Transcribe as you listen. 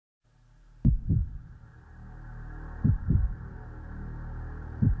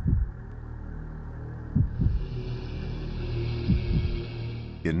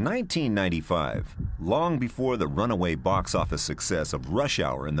In 1995, long before the runaway box office success of Rush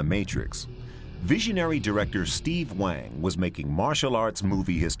Hour and The Matrix, visionary director Steve Wang was making martial arts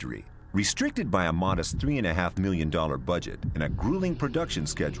movie history. Restricted by a modest $3.5 million budget and a grueling production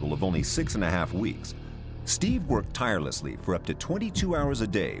schedule of only 6.5 weeks, Steve worked tirelessly for up to 22 hours a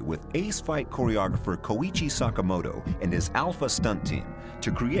day with ace fight choreographer Koichi Sakamoto and his Alpha stunt team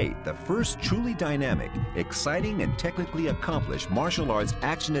to create the first truly dynamic, exciting, and technically accomplished martial arts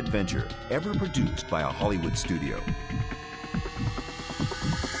action-adventure ever produced by a Hollywood studio.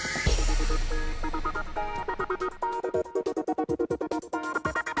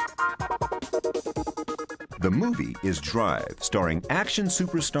 The movie is Drive, starring action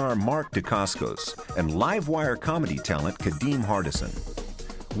superstar Mark Dacascos and livewire comedy talent Kadeem Hardison.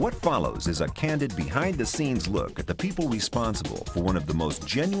 What follows is a candid behind-the-scenes look at the people responsible for one of the most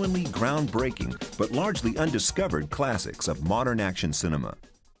genuinely groundbreaking but largely undiscovered classics of modern action cinema.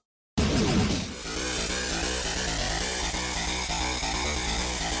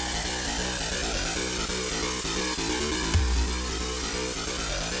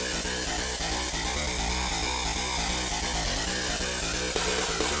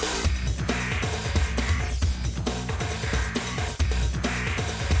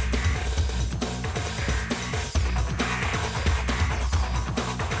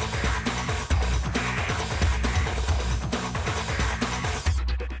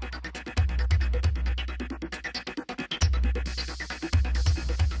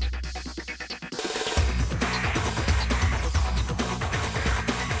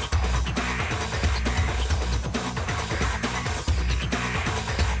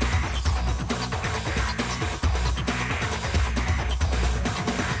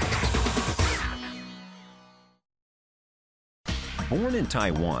 Born in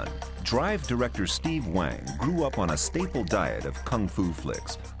Taiwan, Drive director Steve Wang grew up on a staple diet of kung fu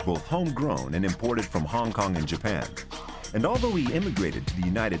flicks, both homegrown and imported from Hong Kong and Japan. And although he immigrated to the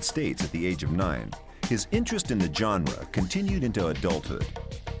United States at the age of 9, his interest in the genre continued into adulthood.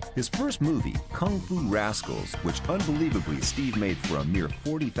 His first movie, Kung Fu Rascals, which unbelievably Steve made for a mere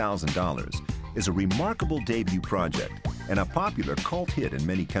 $40,000, is a remarkable debut project and a popular cult hit in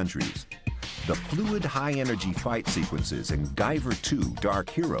many countries. The fluid, high-energy fight sequences in Guyver 2: Dark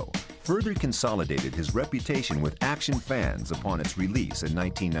Hero further consolidated his reputation with action fans upon its release in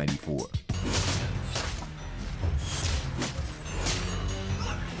 1994.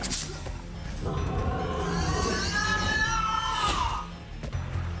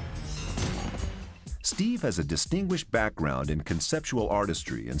 Steve has a distinguished background in conceptual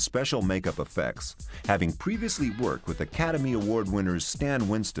artistry and special makeup effects, having previously worked with Academy Award winners Stan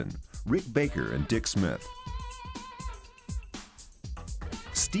Winston, Rick Baker, and Dick Smith.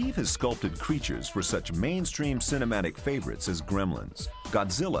 Steve has sculpted creatures for such mainstream cinematic favorites as Gremlins,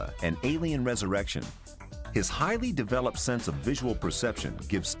 Godzilla, and Alien Resurrection. His highly developed sense of visual perception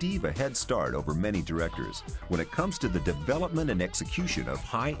gives Steve a head start over many directors when it comes to the development and execution of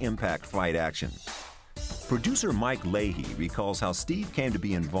high-impact fight action. Producer Mike Leahy recalls how Steve came to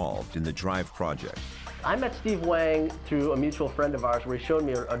be involved in the Drive project. I met Steve Wang through a mutual friend of ours where he showed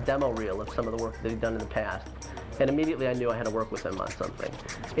me a demo reel of some of the work that he'd done in the past. And immediately I knew I had to work with him on something.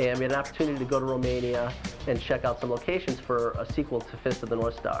 And we had an opportunity to go to Romania and check out some locations for a sequel to Fist of the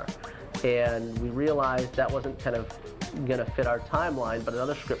North Star. And we realized that wasn't kind of going to fit our timeline, but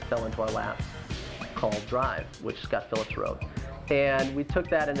another script fell into our laps called Drive, which Scott Phillips wrote. And we took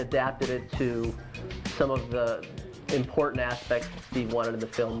that and adapted it to some of the important aspects that Steve wanted in the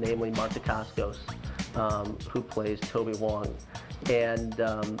film, namely Mark Dacascos, who plays Toby Wong, and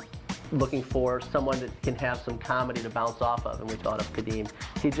looking for someone that can have some comedy to bounce off of, and we thought of Kadeem.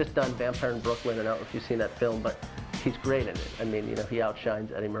 He'd just done Vampire in Brooklyn, and I don't know if you've seen that film, but he's great in it. I mean, you know, he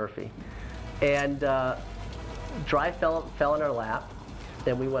outshines Eddie Murphy. And Drive fell in our lap,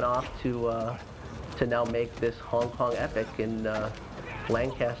 and we went off to now make this Hong Kong epic in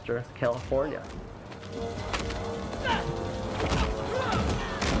Lancaster, California.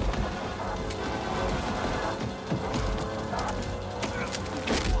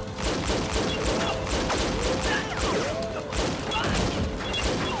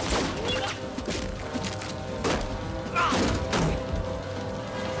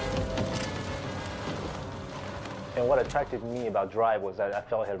 And what attracted me about Drive was that I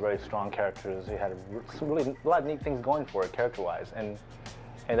felt it had very strong characters. It had really a lot of neat things going for it, character-wise, and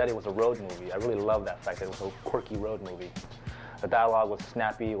that it was a road movie. I really love that fact that it was a quirky road movie. The dialogue was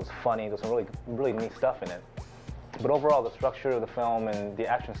snappy, it was funny, there was some really neat stuff in it. But overall, the structure of the film and the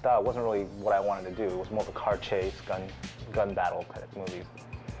action style wasn't really what I wanted to do. It was more of a car chase, gun battle type movie.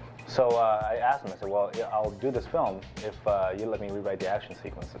 So I asked them, I said, well, yeah, I'll do this film if you let me rewrite the action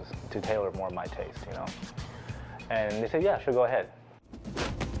sequences to tailor more of my taste, you know? And they said, yeah, sure, go ahead.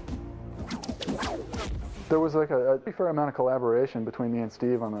 There was like a pretty fair amount of collaboration between me and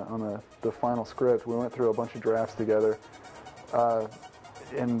Steve on the final script. We went through a bunch of drafts together.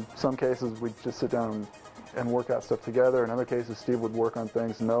 In some cases, we'd just sit down and work out stuff together. In other cases, Steve would work on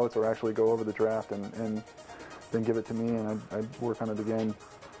things, notes, or actually go over the draft and then give it to me, and I'd work on it again.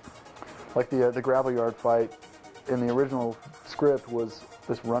 Like the gravel yard fight in the original script was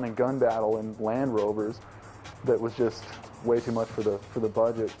this running gun battle in Land Rovers that was just way too much for the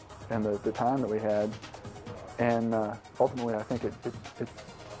budget and the time that we had. And ultimately, I think it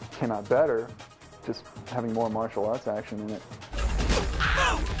came out better, just having more martial arts action in it.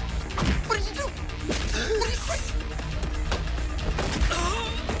 What did you do?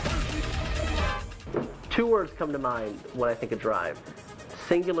 Two words come to mind when I think of Drive.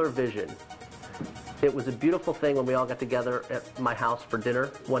 Singular vision. It was a beautiful thing when we all got together at my house for dinner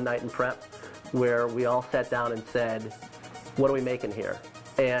one night in prep, where we all sat down and said, what are we making here?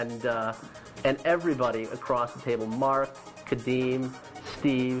 And everybody across the table, Mark, Kadeem,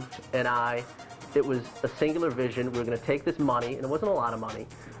 Steve, and I, it was a singular vision. We were going to take this money, and it wasn't a lot of money,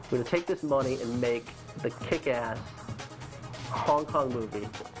 we were going to take this money and make the kick-ass Hong Kong movie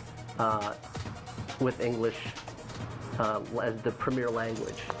with English as the premier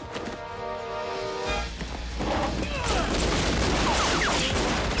language.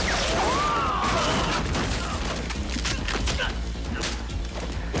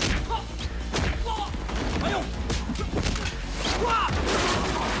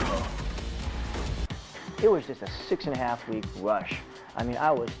 It was just a 6.5-week rush. I mean,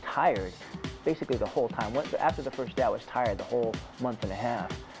 I was tired basically the whole time. After the first day, I was tired the whole month and a half.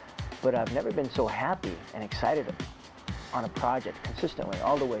 But I've never been so happy and excited on a project consistently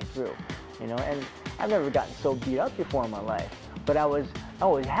all the way through, you know. And I've never gotten so beat up before in my life. But I was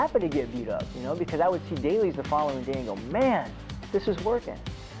happy to get beat up, you know, because I would see dailies the following day and go, man, this is working.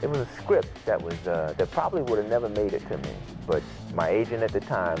 It was a script that was that probably would have never made it to me, but my agent at the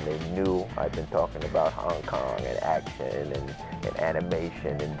time, they knew I'd been talking about Hong Kong and action and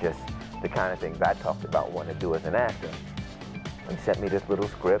animation and just the kind of things I talked about wanting to do as an actor. They sent me this little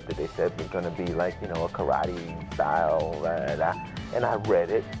script that they said was going to be like, you know, a karate style, and I read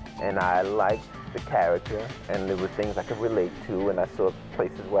it, and I liked the character, and there were things I could relate to, and I saw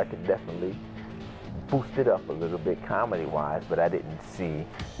places where I could definitely boost it up a little bit comedy-wise, but I didn't see,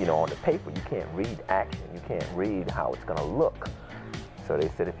 you know, on the paper, you can't read action, you can't read how it's going to look. So they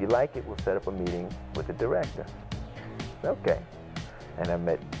said, if you like it, we'll set up a meeting with the director. Okay. And I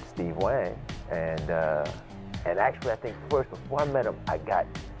met Steve Wang, and actually I think first, before I met him,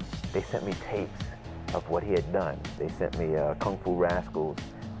 they sent me tapes of what he had done. They sent me Kung Fu Rascals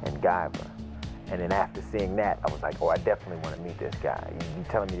and Guyver. And then after seeing that, I was like, oh, I definitely want to meet this guy. You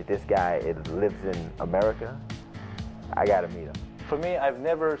telling me that this guy lives in America? I got to meet him. For me, I've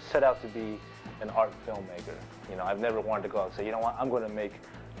never set out to be an art filmmaker. You know, I've never wanted to go out and say, you know what, I'm going to make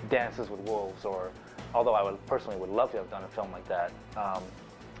Dances with Wolves, or although I personally would love to have done a film like that.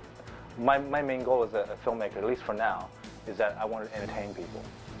 My main goal as a filmmaker, at least for now, is that I want to entertain people.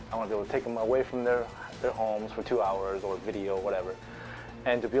 I want to be able to take them away from their homes for 2 hours or video, whatever,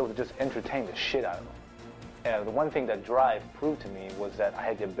 and to be able to just entertain the shit out of them. And the one thing that Drive proved to me was that I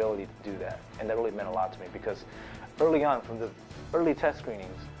had the ability to do that, and that really meant a lot to me, because early on, from the early test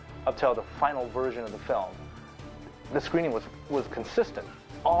screenings up till the final version of the film, the screening was consistent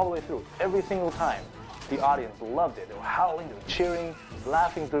all the way through. Every single time, the audience loved it. They were howling, they were cheering,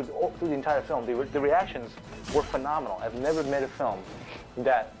 laughing through the entire film. The reactions were phenomenal. I've never made a film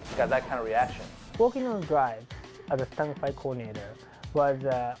that got that kind of reaction. Working on Drive as a stunt fight coordinator was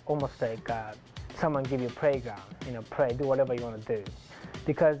almost like someone give you a playground, you know, do whatever you want to do.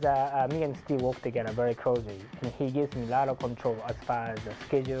 Because me and Steve work together very closely, and he gives me a lot of control as far as the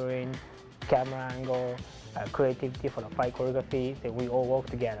scheduling, camera angle, creativity for the fight choreography, that we all work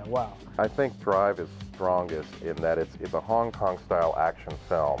together well. I think Drive is strongest in that it's a Hong Kong style action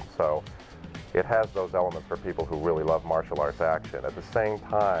film, so it has those elements for people who really love martial arts action. At the same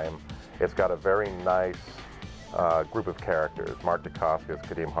time, it's got a very nice group of characters, Mark Dacascos,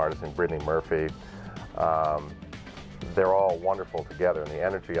 Kadeem Hardison, Brittany Murphy. They're all wonderful together, and the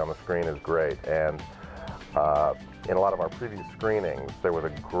energy on the screen is great. And in a lot of our previous screenings, there was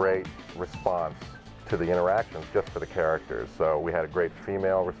a great response to the interactions just for the characters. So we had a great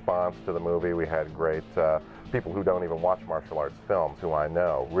female response to the movie. We had great people who don't even watch martial arts films, who I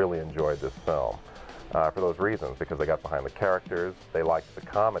know really enjoyed this film for those reasons, because they got behind the characters, they liked the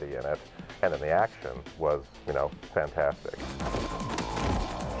comedy in it, and then the action was, you know, fantastic.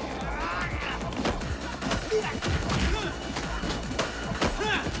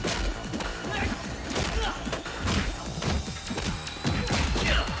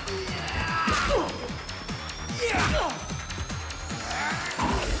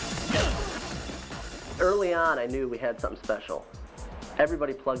 Early on, I knew we had something special.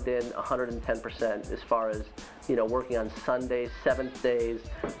 Everybody plugged in 110% as far as, you know, working on Sundays, seventh days.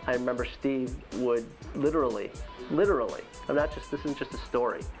 I remember Steve would literally, this isn't just a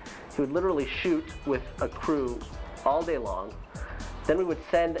story. He would literally shoot with a crew all day long. Then we would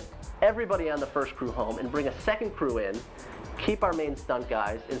send everybody on the first crew home and bring a second crew in, keep our main stunt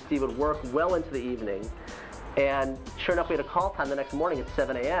guys, and Steve would work well into the evening. And sure enough, we had a call time the next morning at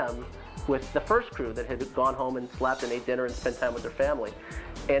 7 a.m. with the first crew that had gone home and slept and ate dinner and spent time with their family.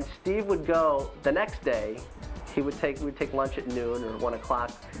 And Steve would go the next day, we'd take lunch at noon or 1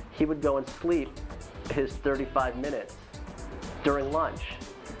 o'clock. He would go and sleep his 35 minutes during lunch.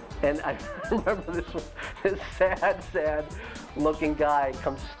 And I remember this sad looking guy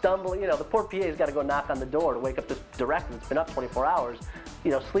comes stumbling, you know, the poor PA's got to go knock on the door to wake up this director that's been up 24 hours,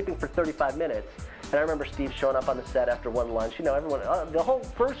 you know, sleeping for 35 minutes. And I remember Steve showing up on the set after one lunch. You know, everyone, the whole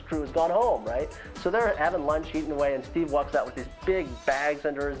first crew has gone home, right? So they're having lunch, eating away, and Steve walks out with these big bags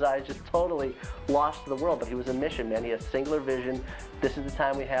under his eyes, just totally lost to the world. But he was a mission, man. He had a singular vision. This is the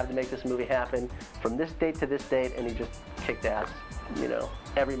time we have to make this movie happen from this date to this date, and he just kicked ass, you know,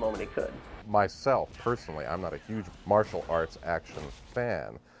 every moment he could. Myself, personally, I'm not a huge martial arts action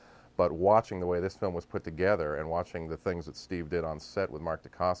fan, but watching the way this film was put together and watching the things that Steve did on set with Mark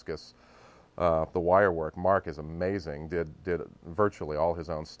Dacascos, the wire work. Mark is amazing, did virtually all his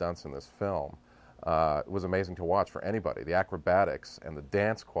own stunts in this film. It was amazing to watch for anybody. The acrobatics and the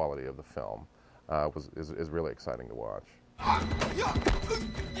dance quality of the film is really exciting to watch.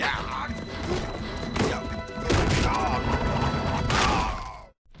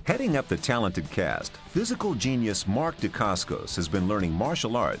 Heading up the talented cast, physical genius Mark Dacascos has been learning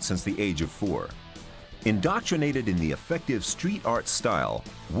martial arts since the age of 4. Indoctrinated in the effective street art style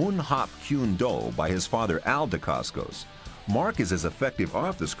Wun Hop Kyun Do by his father Al Dacascos, Mark is as effective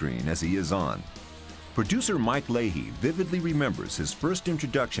off the screen as he is on. Producer Mike Leahy vividly remembers his first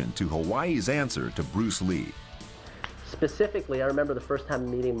introduction to Hawaii's answer to Bruce Lee. Specifically, I remember the first time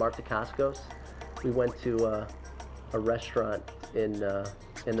meeting Mark Dacascos. We went to a restaurant in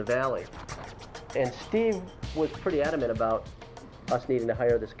the Valley, and Steve was pretty adamant about us needing to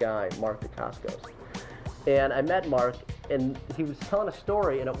hire this guy, Mark Dacascos. And I met Mark, and he was telling a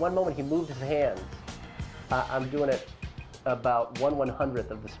story, and at one moment he moved his hands. I'm doing it about 1/100th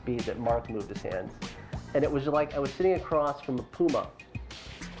of the speed that Mark moved his hands. And it was like I was sitting across from a puma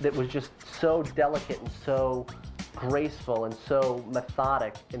that was just so delicate and so graceful and so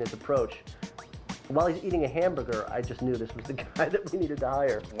methodic in his approach. While he's eating a hamburger, I just knew this was the guy that we needed to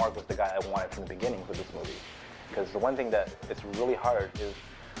hire. Mark was the guy I wanted from the beginning for this movie. Because the one thing that it's really hard is,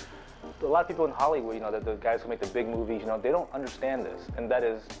 a lot of people in Hollywood, you know, the guys who make the big movies, you know, they don't understand this. And that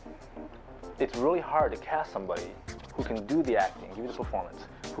is, it's really hard to cast somebody who can do the acting, give you the performance,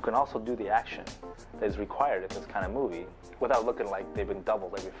 who can also do the action that is required in this kind of movie without looking like they've been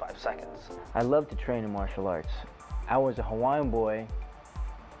doubled every 5 seconds. I love to train in martial arts. I was a Hawaiian boy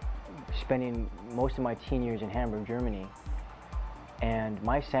spending most of my teen years in Hamburg, Germany, and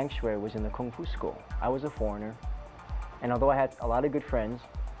my sanctuary was in the Kung Fu school. I was a foreigner, and although I had a lot of good friends,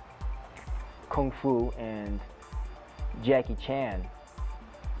 Kung Fu and Jackie Chan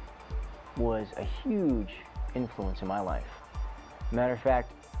was a huge influence in my life. Matter of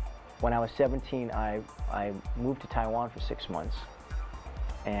fact, when I was 17, I moved to Taiwan for 6 months,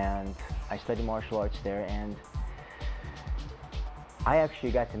 and I studied martial arts there, and I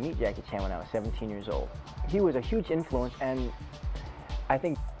actually got to meet Jackie Chan when I was 17 years old. He was a huge influence, and I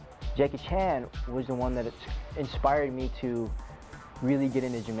think Jackie Chan was the one that inspired me to really get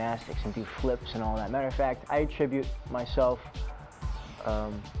into gymnastics and do flips and all that. Matter of fact, I attribute myself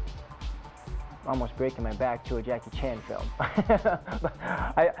almost breaking my back to a Jackie Chan film.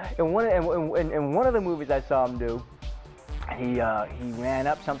 In one of the movies I saw him do, he ran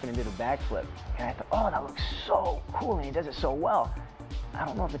up something and did a backflip, and I thought, oh, that looks so cool, and he does it so well. I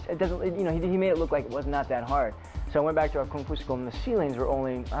don't know if it doesn't, you know, he made it look like it was not that hard. So I went back to our Kung Fu school, and the ceilings were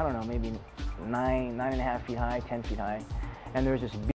only, I don't know, maybe 9.5 feet high, 10 feet high, and there was this